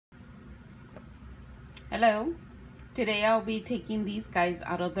Hello, today I'll be taking these guys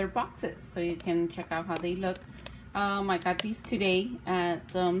out of their boxes so you can check out how they look. I got these today at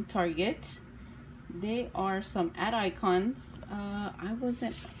Target. They are some ad icons.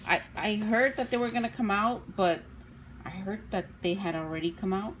 I heard that they were gonna come out, but I heard that they had already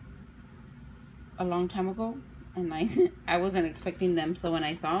come out a long time ago, and I wasn't expecting them. So when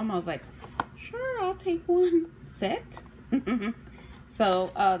I saw them, I was like, sure, I'll take one set.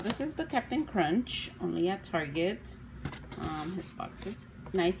 So this is the Captain Crunch, only at Target. His box is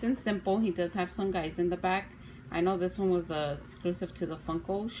nice and simple. He does have some guys in the back. I know this one was exclusive to the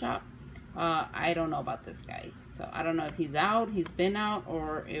Funko shop. I don't know about this guy. So I don't know if he's out, he's been out,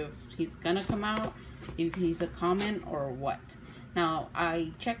 or if he's gonna come out, if he's a common or what. Now,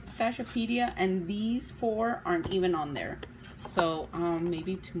 I checked Stashopedia and these four aren't even on there. So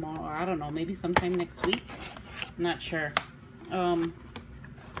maybe tomorrow, I don't know, maybe sometime next week. I'm not sure.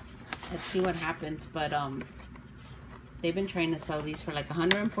 Let's see what happens, but they've been trying to sell these for like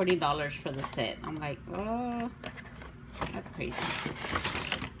 $140 for the set. I'm like, oh, that's crazy.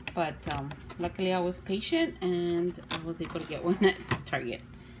 But luckily I was patient and I was able to get one at Target.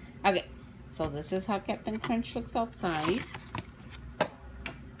 Okay, so this is how Captain Crunch looks outside.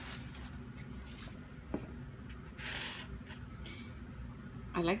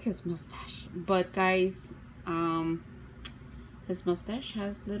 I like his mustache, but guys, his mustache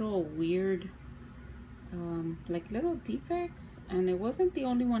has little weird like little defects, and it wasn't the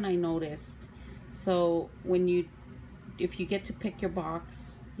only one I noticed. So if you get to pick your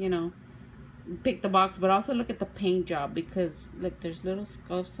box, you know, pick the box, but also look at the paint job, because look, there's little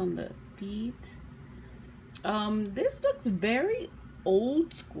scuffs on the feet. This looks very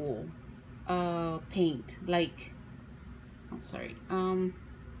old school paint, like, I'm sorry, I don't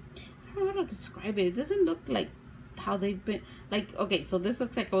know how to describe it. It doesn't look like how they've been, like, okay, so this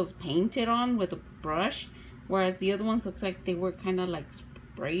looks like it was painted on with a brush, whereas the other ones looks like they were kind of like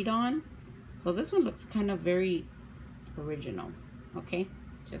sprayed on. So this one looks kind of very original. Okay,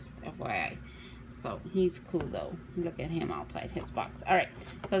 just FYI. So he's cool though. Look at him outside his box. All right,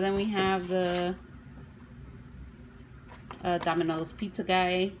 so then we have the Domino's pizza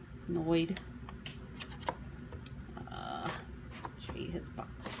guy, Noid. Show you his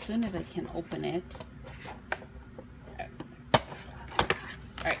box as soon as I can open it.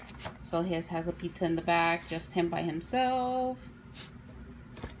 Alright, so his has a pizza in the back, just him by himself.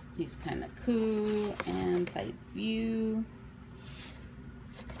 He's kind of cool, and side view.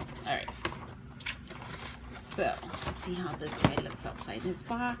 Alright, so let's see how this guy looks outside his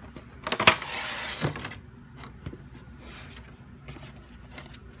box.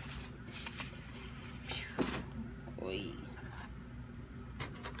 Oy.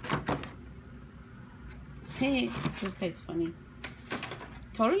 This guy's funny.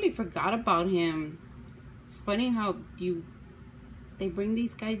 Totally forgot about him. It's funny how they bring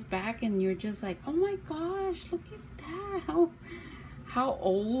these guys back and you're just like, oh my gosh, look at that. How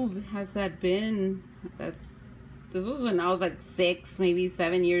old has that been? This was when I was like 6, maybe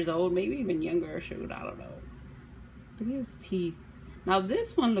 7 years old, maybe even younger. Shoot, I don't know. Look at his teeth. Now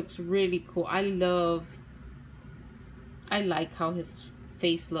this one looks really cool. I like how his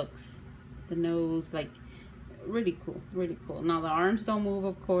face looks. The nose, like, really cool, really cool. Now the arms don't move,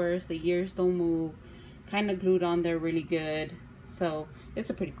 of course, the ears don't move, kind of glued on there really good. So it's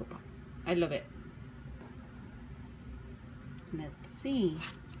a pretty cool pop. I love it. Let's see,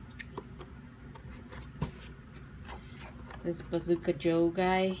 this Bazooka Joe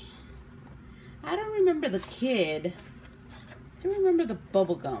guy, I don't remember the kid. I do remember the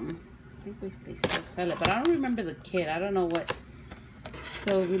bubble gum. I think they still sell it, but I don't remember the kid. I don't know what.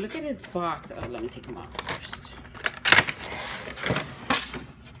 So we look at his box. Oh, let me take him out first.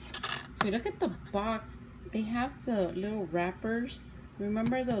 We look at the box. They have the little wrappers.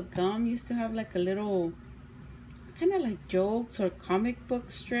 Remember the gum used to have like a little kind of like jokes or comic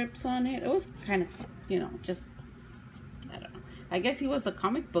book strips on it. It was kind of, you know, just, I don't know. I guess he was the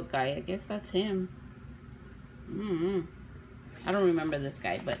comic book guy. I guess that's him. I don't remember this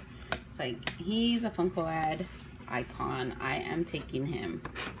guy, but it's like, he's a Funko ad icon. I am taking him.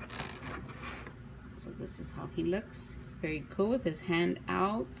 So this is how he looks. Very cool with his hand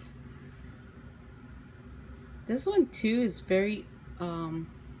out. This one too is very like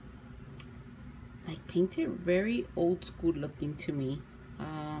painted very old school looking to me.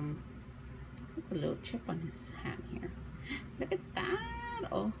 There's a little chip on his hand here. Look at that.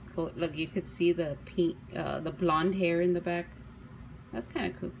 Oh cool. Look, you could see the pink the blonde hair in the back. That's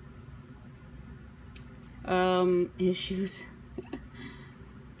kind of cool. His shoes.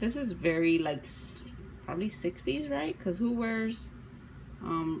 This is very like probably 60s, right? Because who wears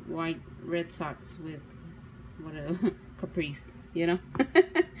white red socks with what a caprice, you know.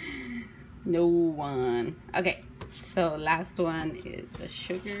 No one. Okay, so last one is the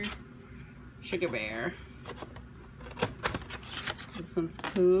sugar bear. This one's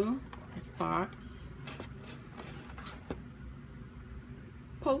cool. This box.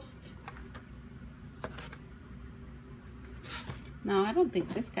 Post. No, I don't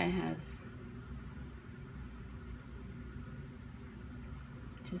think this guy has.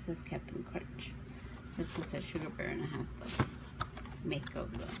 It just says Captain Crunch. This one says Sugar Bear and it has the make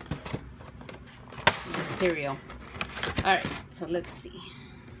of the cereal. Alright, so let's see.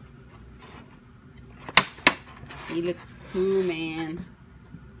 He looks cool, man.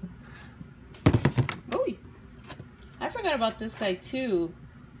 Oh, I forgot about this guy too.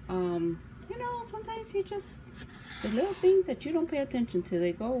 You know, sometimes you just, the little things that you don't pay attention to,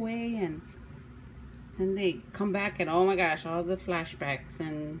 they go away and then they come back and oh my gosh, all the flashbacks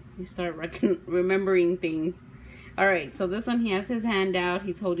and you start remembering things. Alright, so this one, he has his hand out.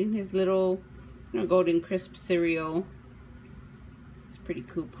 He's holding his little, you know, golden crisp cereal. It's pretty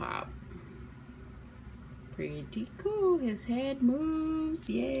cool pop. Pretty cool. His head moves.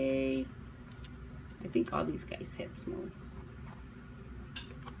 Yay. I think all these guys' heads move.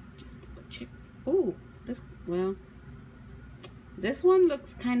 Just double check. Ooh, well, this one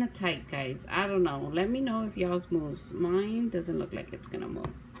looks kind of tight, guys. I don't know. Let me know if y'all's moves. Mine doesn't look like it's gonna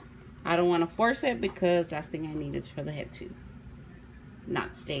move. I don't want to force it because last thing I need is for the head to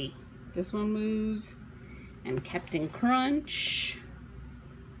not stay. This one moves. And Captain Crunch.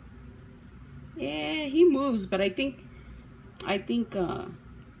 Yeah, he moves, but I think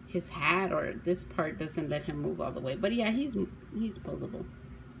his hat or this part doesn't let him move all the way. But yeah, he's posable.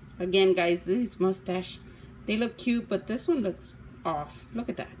 Again, guys, these mustache, they look cute, but this one looks off. Look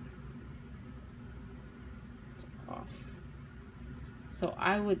at that. It's off. So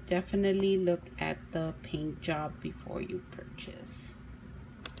I would definitely look at the paint job before you purchase.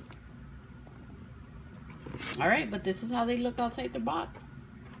 Alright, but this is how they look outside the box.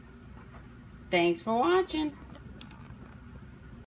 Thanks for watching.